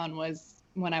marathon was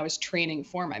when I was training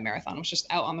for my marathon. I was just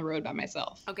out on the road by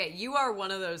myself. Okay, you are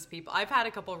one of those people. I've had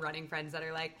a couple running friends that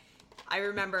are like, I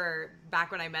remember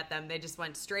back when I met them, they just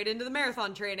went straight into the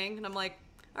marathon training. And I'm like,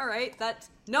 all right,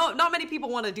 not many people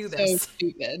want to do this. So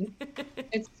stupid.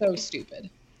 It's so stupid.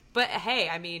 But hey,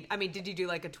 I mean, did you do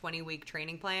like a 20-week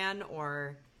training plan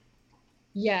or?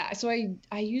 Yeah. So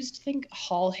I used, I think,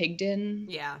 Hall Higdon.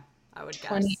 Yeah, I would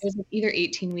guess. It was either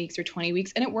 18 weeks or 20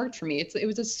 weeks. And it worked for me. It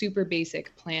was a super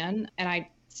basic plan, and I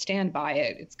stand by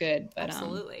it. It's good. But,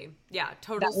 absolutely. Yeah.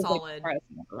 Total solid. Like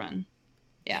run.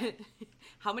 Yeah.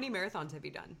 How many marathons have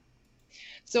you done?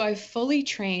 So I've fully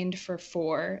trained for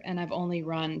 4, and I've only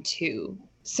run 2.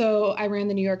 So I ran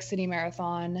the New York City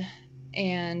Marathon,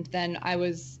 and then I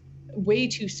was way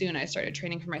too soon. I started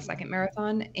training for my second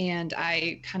marathon, and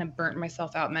I kind of burnt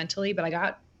myself out mentally, but I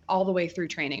got all the way through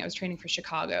training. I was training for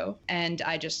Chicago, and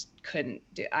I just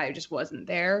I just wasn't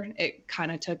there. It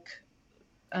kind of took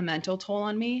a mental toll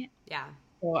on me. Yeah.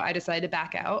 So I decided to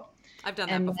back out. I've done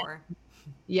that before.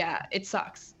 Yeah, it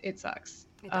sucks. It does.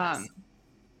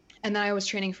 And then I was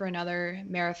training for another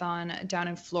marathon down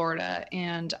in Florida,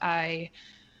 and I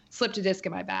slipped a disc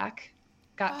in my back.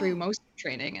 Got through most of the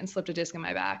training and slipped a disc in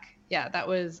my back. Yeah, that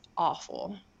was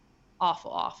awful.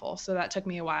 Awful. So that took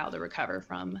me a while to recover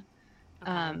from.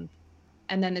 Okay.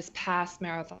 And then this past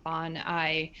marathon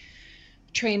I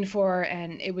trained for,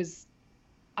 and it was,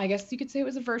 I guess you could say it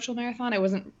was a virtual marathon. I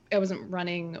wasn't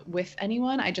running with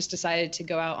anyone. I just decided to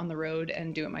go out on the road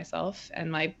and do it myself.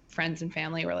 And my friends and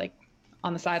family were like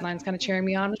on the sidelines kind of cheering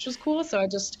me on, which was cool. So I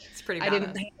just went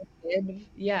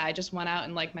out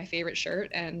in like my favorite shirt,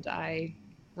 and I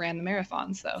ran the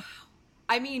marathon. So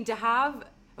I mean,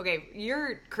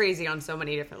 you're crazy on so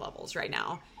many different levels right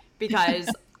now, because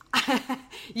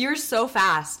you're so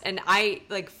fast, and I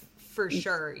like for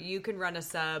sure you can run a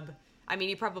sub. I mean,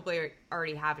 you probably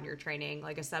already have in your training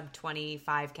like a sub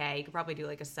 25K. You could probably do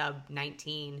like a sub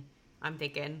 19. I'm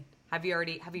thinking. Have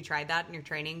you tried that in your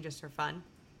training just for fun?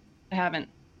 I haven't.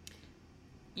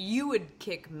 You would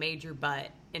kick major butt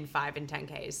in 5 and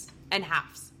 10Ks and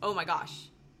halves. Oh my gosh.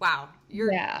 Wow. You're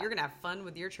going to have fun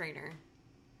with your trainer.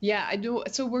 Yeah, I do.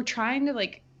 So we're trying to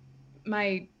like,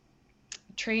 my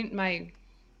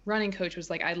running coach was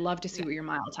like, I'd love to see what your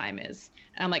mile time is.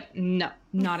 And I'm like, no,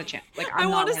 not a chance. Like, I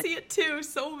want to see it too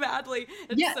so badly.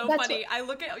 It's so funny. I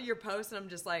look at your post and I'm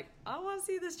just like, I want to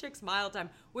see this chick's mile time,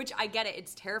 which I get it.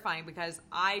 It's terrifying because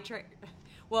I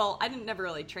didn't never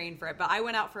really train for it, but I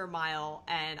went out for a mile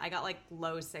and I got like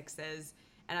low 6s,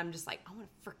 and I'm just like, I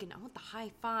want the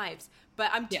high 5s, but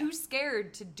I'm too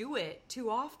scared to do it too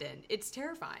often. It's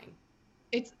terrifying.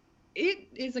 It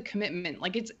is a commitment.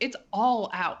 Like it's all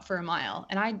out for a mile,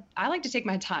 and I like to take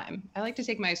my time. I like to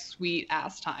take my sweet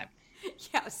ass time.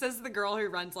 Yeah, says the girl who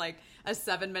runs like a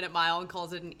 7-minute mile and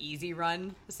calls it an easy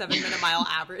run, a 7-minute mile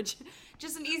average.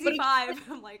 Just an easy 5.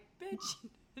 I'm like,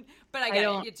 bitch. But I get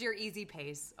it. It's your easy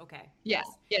pace. Okay. Yeah.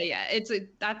 Yeah.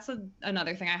 That's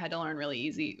another thing I had to learn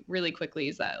really quickly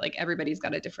is that like everybody's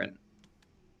got a different,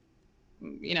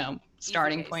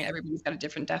 starting point. Everybody's got a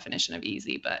different definition of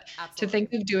easy, but to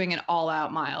think of doing an all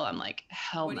out mile, I'm like,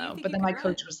 hell no. But then my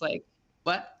coach was like,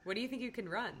 what? What do you think you can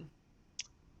run?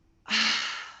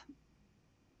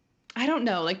 I don't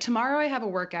know. Like tomorrow I have a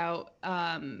workout,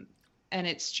 and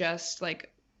it's just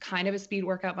like kind of a speed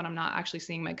workout, but I'm not actually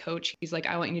seeing my coach. He's like,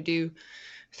 I want you to do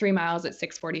 3 miles at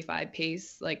 6:45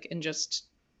 pace, like, and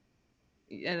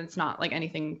it's not like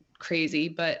anything crazy,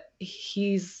 but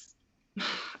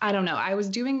I don't know. I was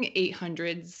doing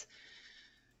 800s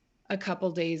a couple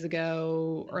days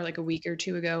ago or like a week or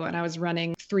two ago, and I was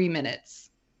running 3 minutes.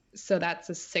 So that's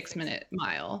a 6-minute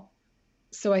mile.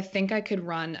 So I think I could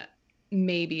run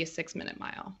maybe a 6-minute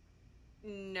mile.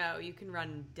 No, you can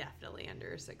run definitely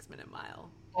under a 6-minute mile.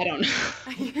 I don't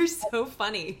know. You're so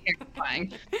funny.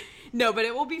 Terrifying. No, but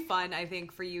it will be fun, I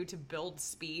think, for you to build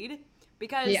speed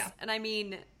because, and I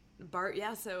mean, Bart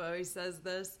Yasso always says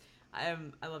this. I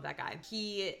love that guy.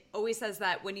 He always says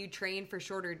that when you train for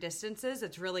shorter distances,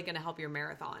 it's really going to help your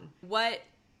marathon. What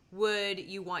would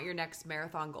you want your next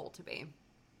marathon goal to be?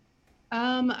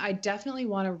 I definitely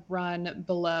want to run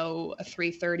below a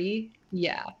 3:30.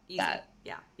 Yeah. Easy.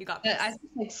 Yeah, you got this. I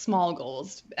think like small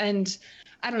goals. And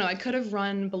I don't know, I could have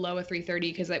run below a 3:30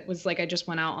 because it was like I just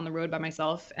went out on the road by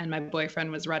myself and my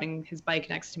boyfriend was riding his bike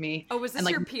next to me. Oh, was this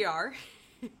your PR?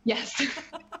 Yes.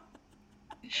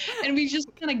 And we just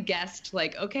kind of guessed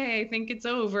like, okay, I think it's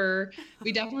over.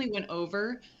 We definitely went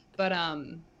over, but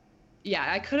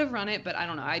yeah, I could have run it, but I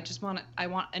don't know. I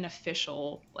want an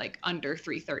official like under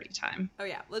 3:30 time. Oh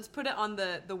yeah, let's put it on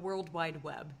the World Wide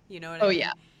Web. You know what I mean?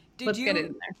 Yeah. Let's get it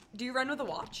in there. Do you run with a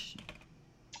watch?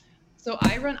 So I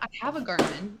have a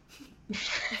Garmin.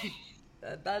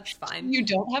 That's fine. You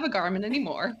don't have a Garmin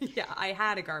anymore. Yeah, I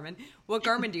had a Garmin. What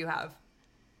Garmin do you have?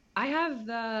 I have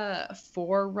the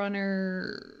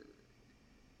Forerunner.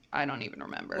 I don't even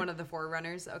remember. One of the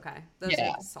Forerunners? Okay. Those are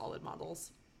like solid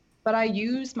models. But I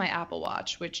use my Apple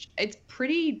Watch, which it's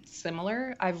pretty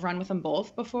similar. I've run with them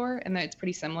both before, and it's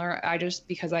pretty similar.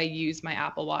 Because I use my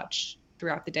Apple Watch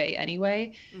throughout the day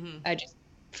anyway, I just,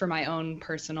 for my own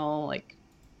personal, like,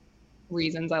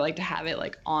 reasons, I like to have it,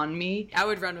 like, on me. I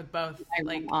would run with both.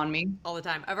 Like, on me. All the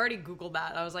time. I've already Googled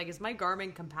that. I was like, is my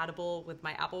Garmin compatible with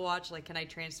my Apple Watch? Like, can I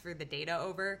transfer the data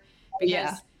over?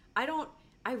 Because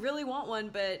I really want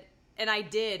one, and I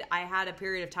had a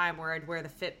period of time where I'd wear the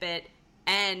Fitbit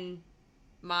and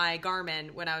my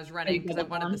Garmin when I was running because I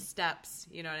wanted the steps,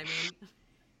 you know what I mean?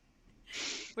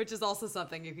 Which is also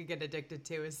something you could get addicted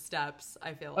to is steps,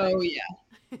 I feel like. Oh,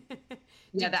 yeah.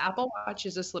 Yeah, the Apple Watch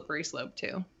is a slippery slope,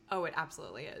 too. Oh, it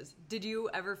absolutely is. Did you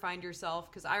ever find yourself,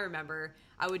 because I remember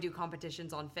I would do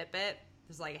competitions on Fitbit, this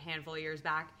was like a handful of years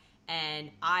back,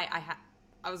 and I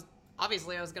was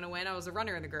going to win. I was a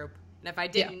runner in the group. And if I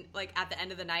didn't, like at the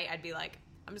end of the night, I'd be like,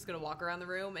 I'm just going to walk around the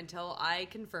room until I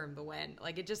confirm the win.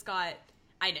 Like it just got,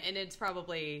 and it's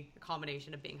probably a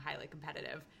combination of being highly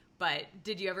competitive. But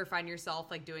did you ever find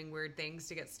yourself like doing weird things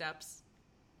to get steps?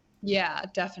 Yeah,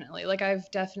 definitely. Like I've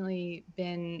definitely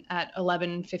been at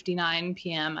 11:59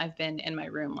 p.m. I've been in my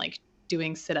room like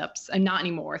doing sit-ups, and not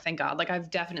anymore, thank God. Like I've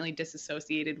definitely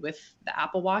disassociated with the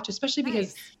Apple Watch, especially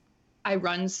because I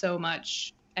run so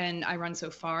much and I run so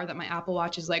far that my Apple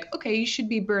Watch is like, okay, you should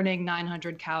be burning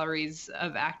 900 calories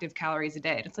of active calories a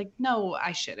day. And it's like, no,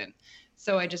 I shouldn't.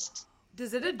 So I just...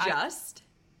 Does it adjust?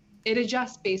 It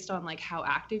adjusts based on like how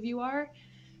active you are.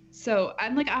 So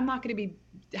I'm like, I'm not going to be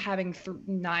having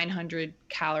 900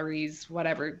 calories,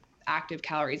 whatever active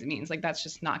calories it means. Like that's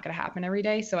just not going to happen every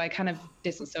day. So I kind of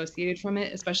disassociated from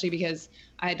it, especially because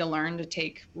I had to learn to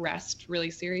take rest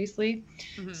really seriously.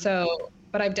 Mm-hmm. So,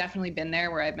 but I've definitely been there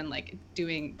where I've been like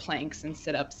doing planks and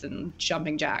sit-ups and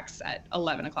jumping jacks at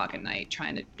 11 o'clock at night,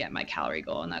 trying to get my calorie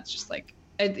goal. And that's just like,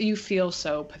 you feel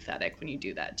so pathetic when you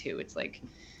do that too. It's like,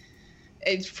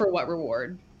 it's for what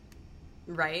reward?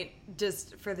 Right.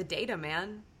 Just for the data,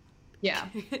 man. Yeah.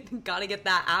 Gotta get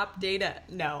that app data.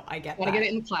 No, I get that. Gotta get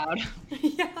it in the cloud.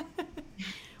 Yeah.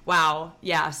 Wow.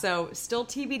 Yeah. So still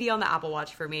TBD on the Apple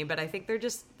Watch for me, but I think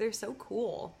they're so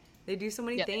cool. They do so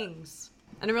many things.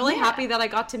 And I'm really happy that I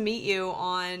got to meet you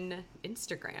on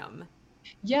Instagram.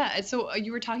 Yeah. So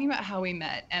you were talking about how we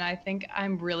met, and I think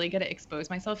I'm really going to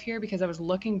expose myself here because I was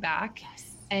looking back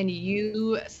and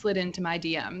you slid into my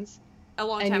DMs. A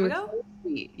long time ago? So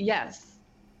sweet. Yes.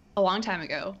 A long time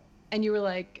ago. And you were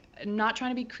like, not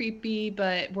trying to be creepy,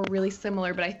 but we're really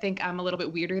similar, but I think I'm a little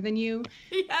bit weirder than you.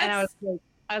 Yes. And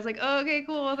I was like, oh, okay,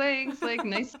 cool, thanks. Like,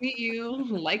 nice to meet you.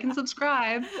 Like and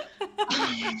subscribe.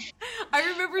 I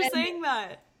remember saying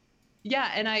that.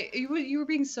 Yeah, and you were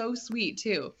being so sweet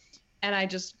too, and I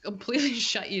just completely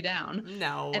shut you down.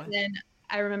 No. And then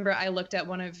I remember I looked at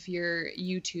one of your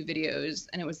YouTube videos,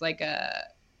 and it was like a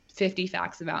 50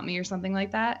 facts about me or something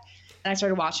like that. And I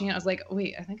started watching it. I was like,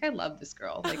 wait, I think I love this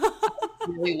girl. Like, I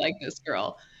really like this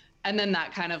girl. And then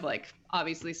that kind of like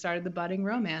obviously started the budding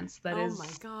romance. That is, oh my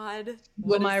God.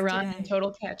 Will My Run and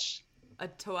Total Catch. A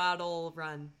Toatal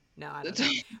run. No, I don't know.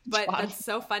 But that's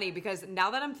so funny because now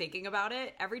that I'm thinking about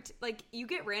it, like you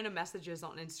get random messages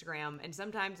on Instagram and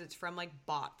sometimes it's from like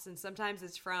bots and sometimes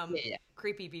it's from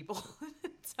creepy people.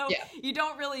 So you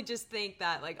don't really just think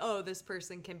that like, oh, this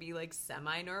person can be like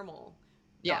semi-normal.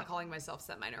 Not calling myself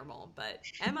semi-normal, but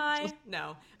am I?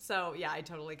 No. So yeah, I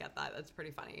totally get that. That's pretty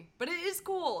funny. But it is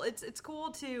cool. It's cool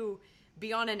to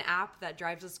be on an app that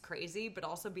drives us crazy, but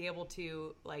also be able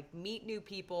to like meet new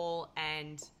people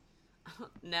and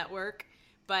network.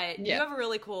 But you have a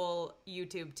really cool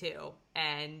YouTube too,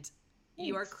 and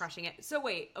you are crushing it. So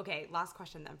wait, okay, last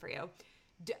question then for you.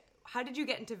 How did you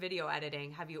get into video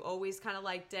editing? Have you always kind of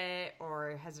liked it,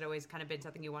 or has it always kind of been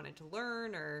something you wanted to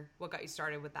learn, or what got you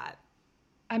started with that?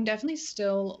 I'm definitely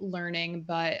still learning,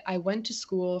 but I went to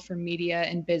school for media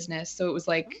and business. So it was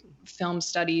like film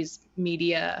studies,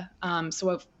 media.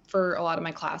 So for a lot of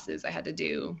my classes, I had to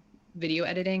do video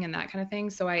editing and that kind of thing.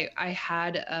 So I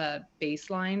had a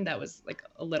baseline that was like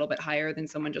a little bit higher than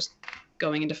someone just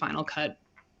going into Final Cut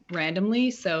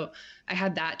randomly. So I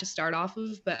had that to start off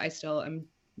of, but I still am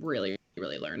really,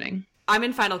 really learning. I'm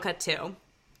in Final Cut too.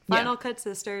 Final Cut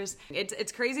sisters.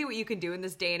 It's crazy what you can do in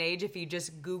this day and age if you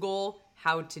just Google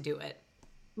how to do it.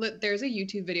 There's a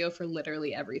YouTube video for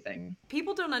literally everything.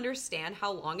 People don't understand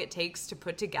how long it takes to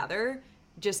put together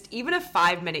just even a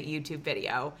 5-minute YouTube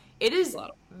video. It is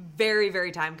very,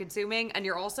 very time consuming. And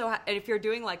you're also, and if you're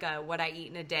doing like a what I eat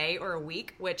in a day or a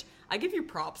week, which I give you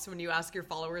props when you ask your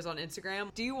followers on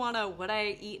Instagram, do you want a what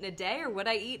I eat in a day or what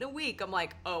I eat in a week? I'm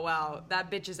like, oh wow, that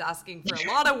bitch is asking for a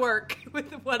lot of work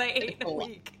with what I ate in a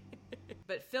week.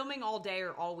 But filming all day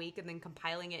or all week and then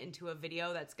compiling it into a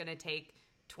video that's going to take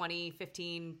 20,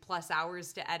 15 plus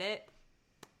hours to edit.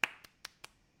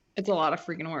 It's a lot of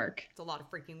freaking work. It's a lot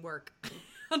of freaking work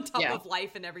on top of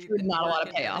life and everything. Not a lot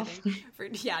of payoff.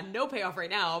 No payoff right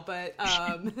now, but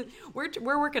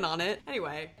we're working on it.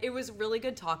 Anyway, it was really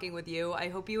good talking with you. I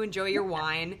hope you enjoy your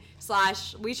wine.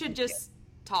 / we should just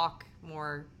talk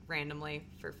more randomly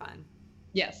for fun.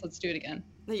 Yes, let's do it again.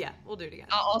 Yeah, we'll do it again.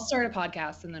 I'll start a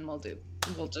podcast and then we'll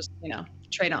just,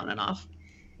 trade on and off.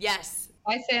 Yes.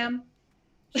 Bye, Sam.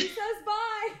 She says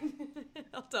bye.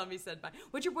 I'll tell him he said bye.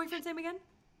 What's your boyfriend's name again?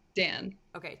 Dan.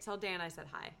 Okay, tell Dan I said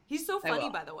hi. He's so funny,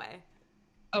 by the way.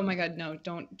 Oh my God, no,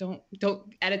 don't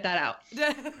edit that out.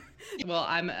 Well,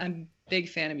 I'm a big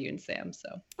fan of you and Sam, so.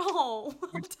 Oh,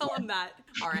 tell him that.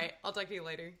 All right, I'll talk to you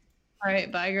later. All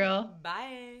right, bye, girl.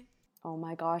 Bye. Oh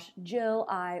my gosh, Jill,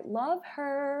 I love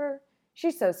her.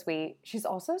 She's so sweet. She's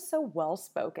also so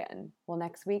well-spoken. Well,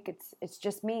 next week, it's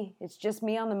just me. It's just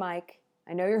me on the mic.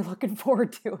 I know you're looking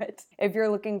forward to it. If you're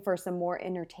looking for some more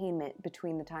entertainment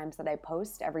between the times that I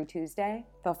post every Tuesday,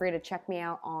 feel free to check me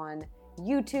out on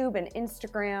YouTube and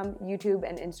Instagram. YouTube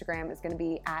and Instagram is going to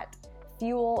be at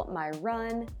Fuel My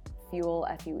Run, Fuel,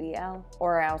 F-U-E-L.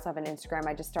 Or I also have an Instagram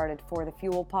I just started for the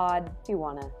Fuel Pod. If you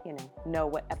want to, know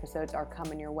what episodes are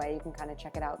coming your way, you can kind of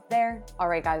check it out there. All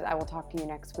right, guys, I will talk to you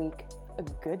next week.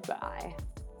 Goodbye.